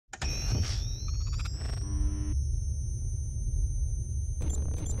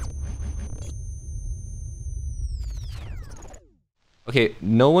Okay,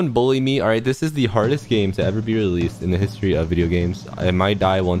 no one bully me. Alright, this is the hardest game to ever be released in the history of video games. I might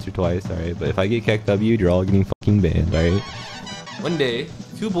die once or twice, alright? But if I get KEKW, you're all getting fucking banned, alright? One day,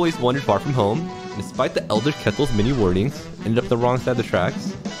 two boys wandered far from home. Despite the Elder Kettle's many warnings, ended up the wrong side of the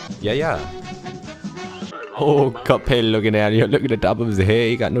tracks. Yeah. Oh, Cuphead looking at you. Look at the top of his head.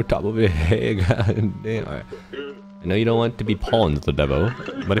 He got no top of his head. God damn. Alright. I know you don't want to be pawned to the devil,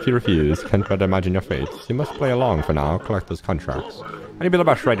 but if you refuse, can't but imagine your fate. You must play along for now, collect those contracts. And you'll be the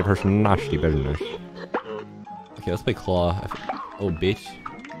best right for some nasty business. Okay, let's play Claw. Oh, bitch.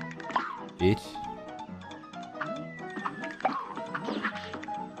 Bitch.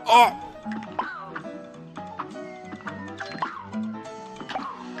 Oh!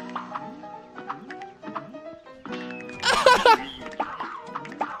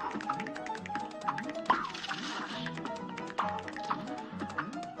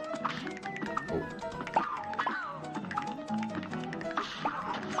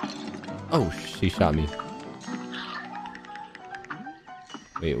 Oh, she shot me.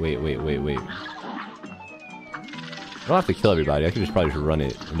 Wait. I don't have to kill everybody. I could just probably just run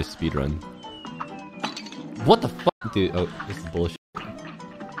it and just speed run. What the fuck, dude? Oh, this is bullshit.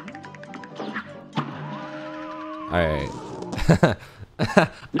 Alright.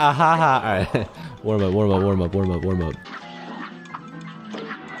 Ahaha. Alright. Warm up.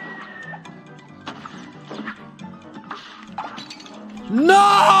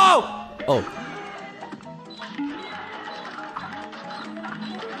 No! Oh.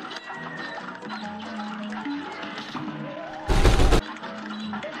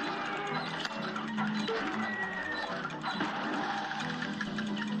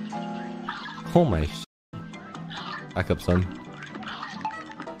 Oh my sh. Back up, son.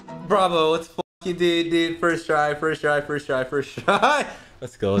 Bravo, let's fucking dude. First try. Let's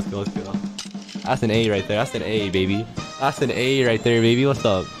go. That's an A right there. That's an A, baby. That's an A right there, baby. What's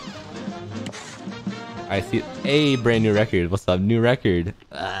up? I see a brand new record. What's up? New record.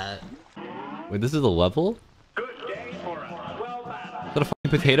 Wait, this is a level? Is that a fucking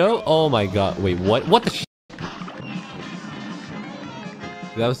potato? Oh my god. Wait, what? What the sh?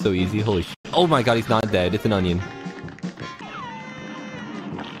 That was so easy. Holy sh. Oh my god, he's not dead. It's an onion.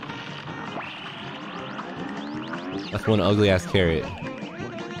 That's one ugly ass carrot.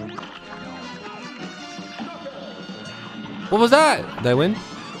 What was that? Did I win?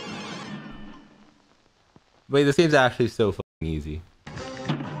 Wait, this game's actually so fucking easy.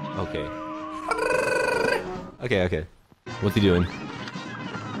 Okay. Okay. What's he doing?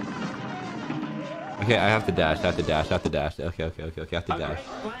 Okay, I have to dash. Okay, I have to dash.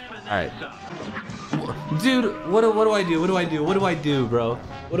 Alright. Dude, what do I do? What do I do, bro?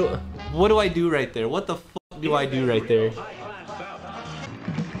 What do I do right there? What the fuck do I do right there?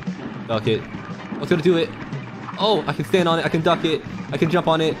 Duck it. What's gonna do it? Oh, I can stand on it. I can duck it. I can jump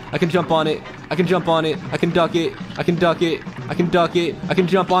on it. I can duck it. I can jump on it. I can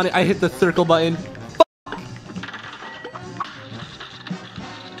jump on it. I hit the circle button. Fuck.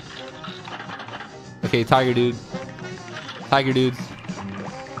 Okay, tiger dudes.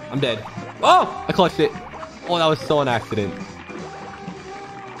 I'm dead. Oh, I clutched it. Oh, that was so an accident.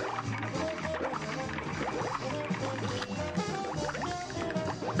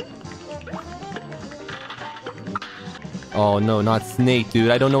 Oh no, not snake, dude.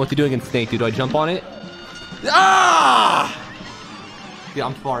 I don't know what to do against snake, dude. Do I jump on it? Ah! Yeah,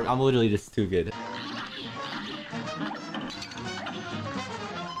 I'm literally just too good.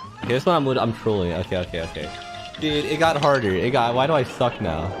 Okay, this one I'm trolling. Okay. Dude, it got harder. Why do I suck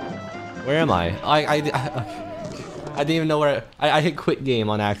now? Where am I? I didn't even know where I hit quit game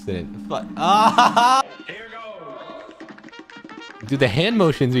on accident. But here goes. Dude, the hand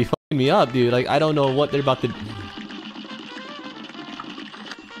motions be fucking me up, dude. Like I don't know what they're about to.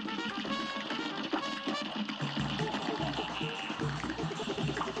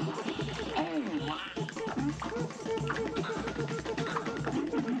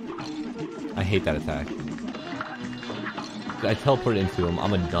 I hate that attack. I teleported into him.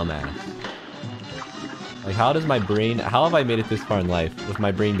 I'm a dumbass. Like, how does my brain... How have I made it this far in life with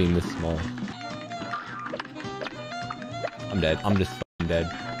my brain being this small? I'm dead. I'm just fucking dead.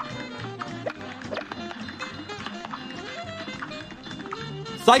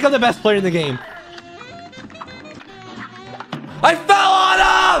 Psych, I'm the best player in the game. I fell on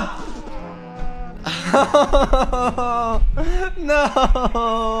him!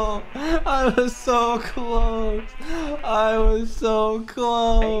 No! I was so close.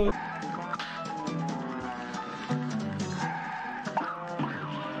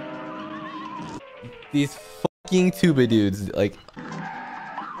 These fucking tuba dudes, like...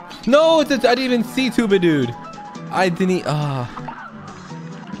 No, I didn't even see tuba dude. I didn't...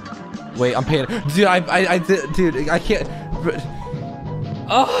 Wait, I'm paying. Dude, dude, I can't.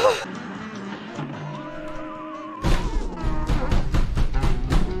 Oh.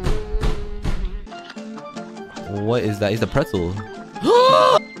 What is that? He's a pretzel.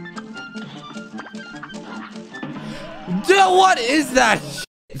 Dude, what is that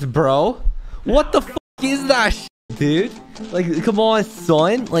shit, bro? What the fuck is that shit, dude? Like, come on,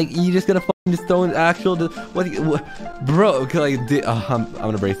 son. Like, you just gonna fucking just throw an actual... What bro, like, dude, I'm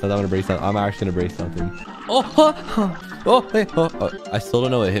gonna brace that. I'm gonna brace that. I'm actually gonna brace something. Oh, hey, I still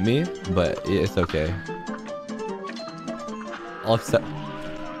don't know what hit me, but it's okay. I'll accept...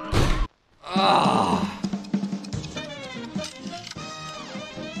 Ah.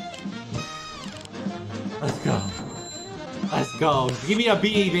 Let's go. Let's go. Give me a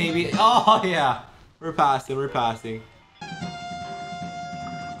B, baby. Oh, yeah. We're passing. We're passing.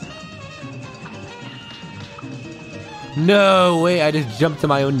 No way. I just jumped to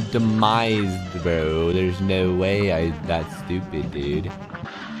my own demise, bro. There's no way that's stupid, dude.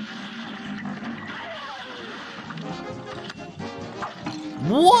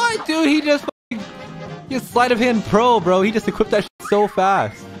 What, dude? He just he's sleight of hand pro, bro. He just equipped that shit so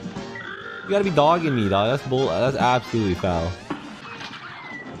fast. You gotta be dogging me, dog. That's bull. That's absolutely foul.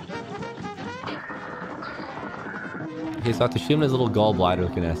 Okay, so I have to shoot him his little gallbladder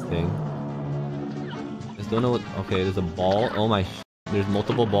looking ass thing. Just don't know what. Okay, there's a ball. Oh my. There's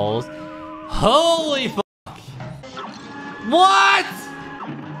multiple balls. Holy fuck! What?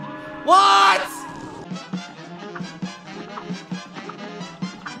 What?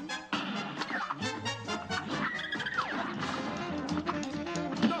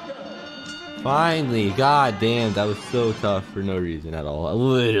 Finally, god damn, that was so tough for no reason at all.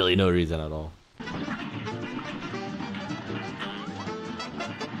 Literally no reason at all.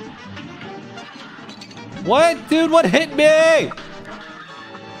 What? Dude, what hit me?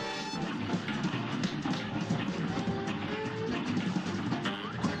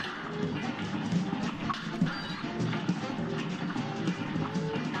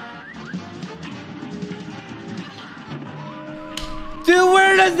 Dude,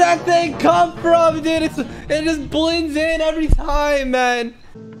 where does that thing come from, dude? It just blends in every time, man.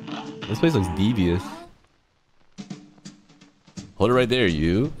 This place looks devious. Hold it right there,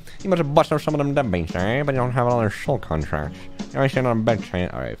 you. You must have busted some of them dead banks, eh? But you don't have all their soul contracts. You're stand on a bench, eh?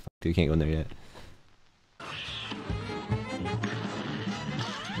 Alright, fuck, dude, you can't go in there yet.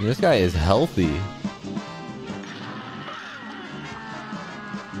 This guy is healthy.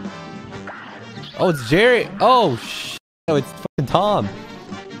 Oh, it's Jerry. Oh, shit. Oh, it's fucking Tom.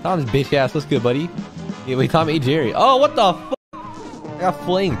 Tom's bitch ass. What's good, buddy? Yeah, wait, Tom ate Jerry. Oh, what the fuck? I got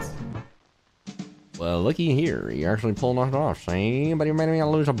flanked. Well, looky here. You actually pulled it off, see? But you made me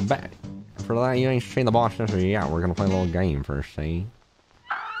lose a bet. For that, you ain't seen the boss. So yeah, we're gonna play a little game first, see?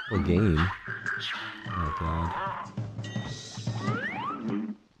 What game? Oh, God.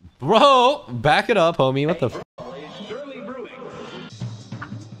 Bro, back it up, homie. What the fuck?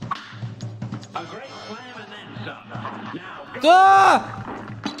 Ah!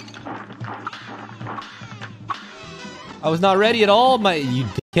 I was not ready at all, you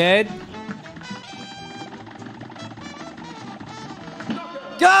dickhead.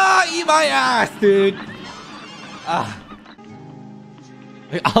 Ah, eat my ass, dude. Ah.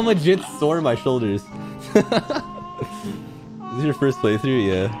 I'm legit sore in my shoulders. This is your first playthrough,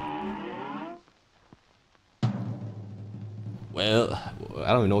 yeah. Well, I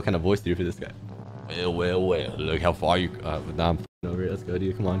don't even know what kind of voice to do for this guy. Well, look how far you... now I'm over it. Let's go,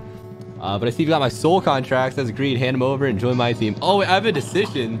 dude. Come on. But I see you got my soul contracts. That's agreed. Hand them over and join my team. Oh, wait, I have a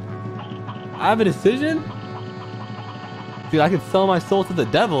decision. I have a decision? Dude, I could sell my soul to the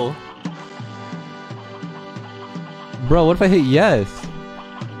devil. Bro, what if I hit yes?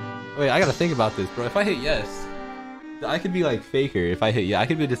 Wait, I gotta think about this, bro. If I hit yes, I could be like Faker. If I hit yeah, I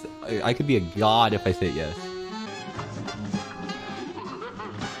could be a god if I say yes.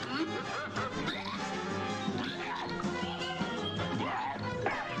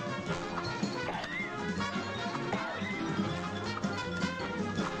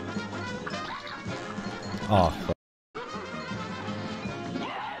 Oh, fuck.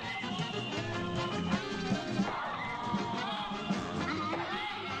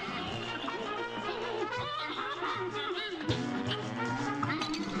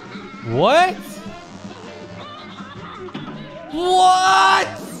 What? What?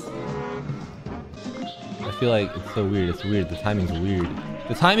 I feel like it's so weird. It's weird. The timing's weird.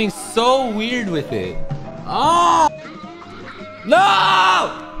 The timing's so weird with it. Oh!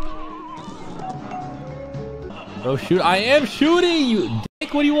 No! Bro, shoot. I am shooting you,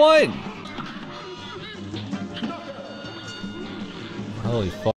 dick. What do you want? Holy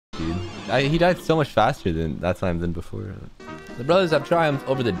fuck, dude. He died so much faster than that time than before. The brothers have triumphed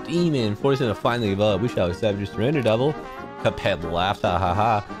over the demon, forcing him to finally give up. We shall accept your surrender, devil. Cuphead laughed, ha ha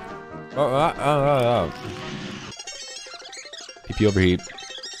ha. PP overheat.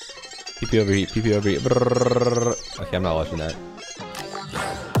 PP overheat, PP overheat. Brrr. Okay, I'm not watching that.